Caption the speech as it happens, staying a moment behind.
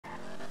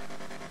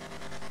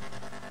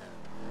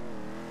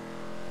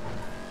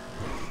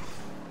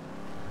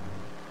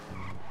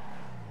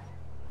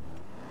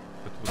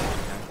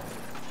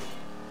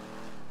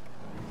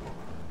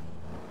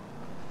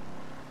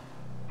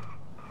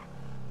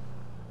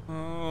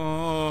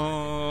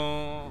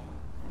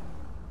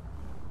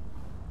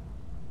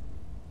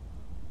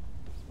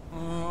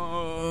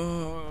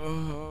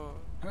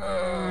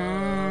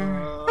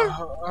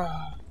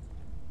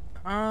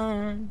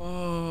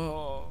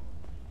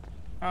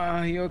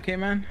okay,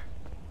 man?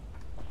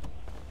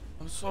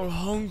 I'm so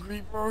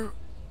hungry, bro.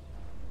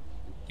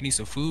 You need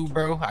some food,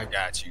 bro? I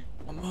got you.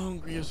 I'm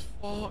hungry as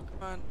fuck,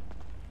 man.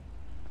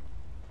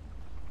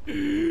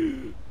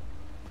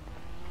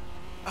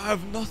 I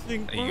have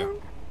nothing, There you bro.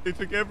 go. They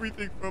took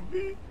everything from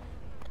me.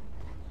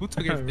 Who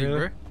took everything,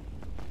 Really?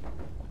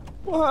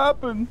 bro? What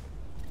happened?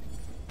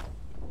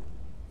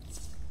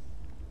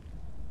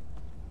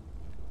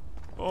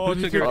 Oh, Who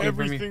they took took everything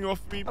from everything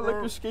off me, I bro. like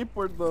your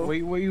skateboard though.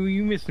 Wait, what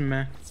you missing,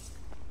 man?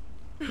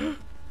 It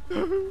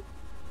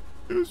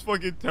was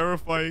fucking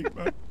terrifying,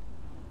 man.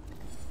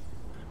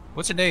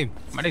 What's your name?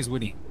 My name's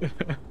Woody.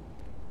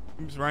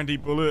 Name's Randy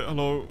Bullet.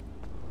 Hello.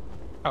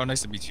 Oh,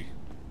 nice to meet you.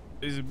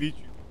 Nice to meet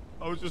you.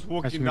 I was just Nice to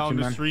walking meet down you,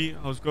 the man. street.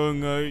 I was going,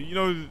 you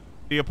know,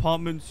 the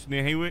apartments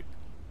near Haywick?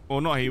 Well,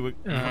 not Haywick.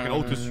 Fucking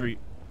Alta Street.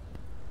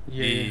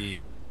 Yeah.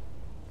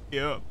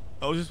 Yeah.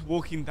 I was just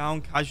walking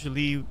down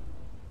casually.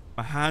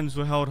 My hands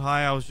were held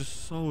high. I was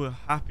just so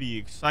happy,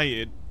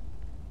 excited.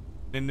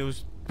 Then there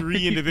was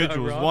 3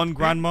 individuals. robbed? One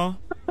grandma.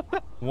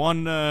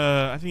 One,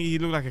 I think he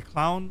looked like a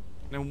clown.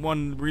 And then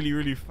one really,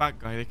 really fat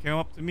guy. They came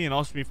up to me and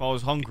asked me if I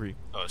was hungry.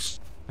 Oh,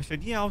 I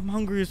said, yeah, I'm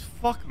hungry as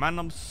fuck, man.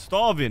 I'm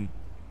starving.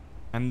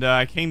 And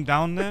I came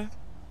down there.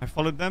 I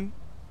followed them.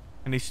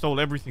 And they stole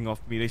everything off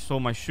me. They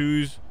stole my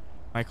shoes,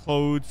 my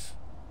clothes,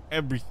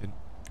 everything.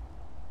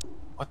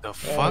 what the Oh,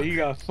 fuck? you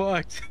got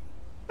fucked.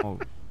 Oh,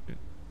 shit.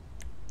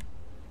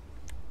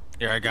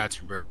 Yeah, I got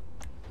you, bro.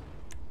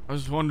 I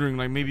was just wondering,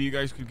 like, maybe you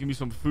guys could give me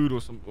some food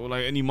or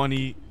like any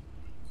money.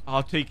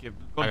 I'll take it.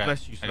 God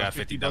bless you, sir. I got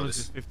 $50 $50.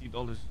 is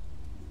 $50.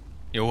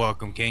 You're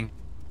welcome, King.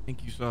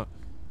 Thank you, sir.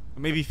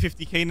 Maybe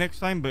 50K next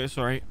time, but it's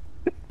alright.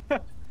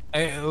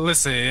 Hey,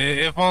 listen,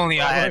 if only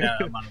I had a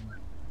amount of money.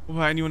 What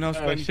about anyone else?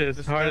 got Oh anything shit, to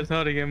it's hard spare? as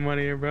hell to get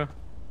money here, bro.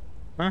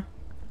 Huh?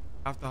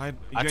 Have to hide.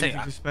 You I got take-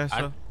 anything to spare, I-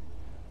 sir?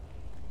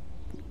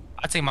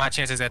 I take my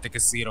chances at the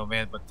casino,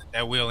 man, but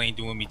that wheel ain't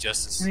doing me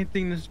justice.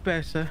 Anything that's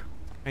best, sir.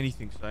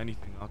 Anything, sir.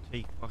 Anything. I'll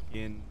take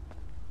fucking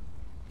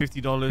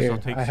 $50. Here, I'll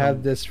take I some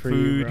have this for you,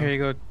 food. bro. Here you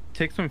go.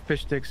 Take some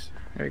fish sticks.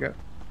 There you go.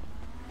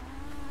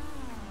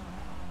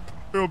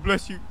 Bro,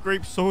 bless you.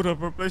 Grape soda,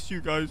 bro. Bless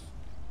you guys.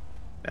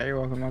 Yeah, you're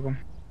welcome, welcome.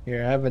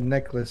 Here, I have a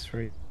necklace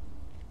for you.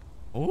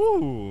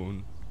 Oh.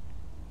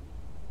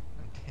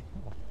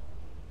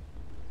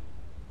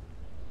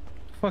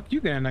 Fuck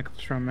you get a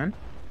necklace from, man.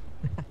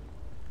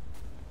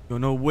 Yo,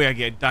 no way I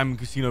get a diamond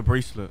casino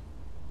bracelet.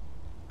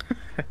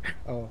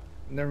 Oh,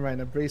 never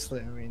mind, a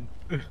bracelet. I mean,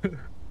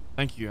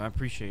 Thank you. I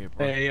appreciate it,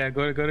 bro. Hey, yeah,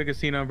 go to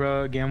casino,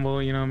 bro.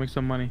 Gamble, you know, make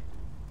some money.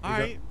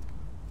 Alright.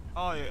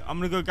 Oh, yeah, I'm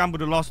gonna go gamble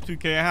the last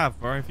 2K I have,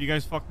 bro. If you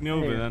guys fuck me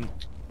over, Yeah. then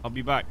I'll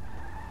be back.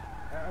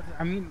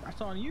 I mean, that's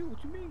on you.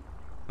 What you mean?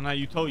 And now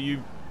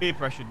you peer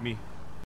pressured me.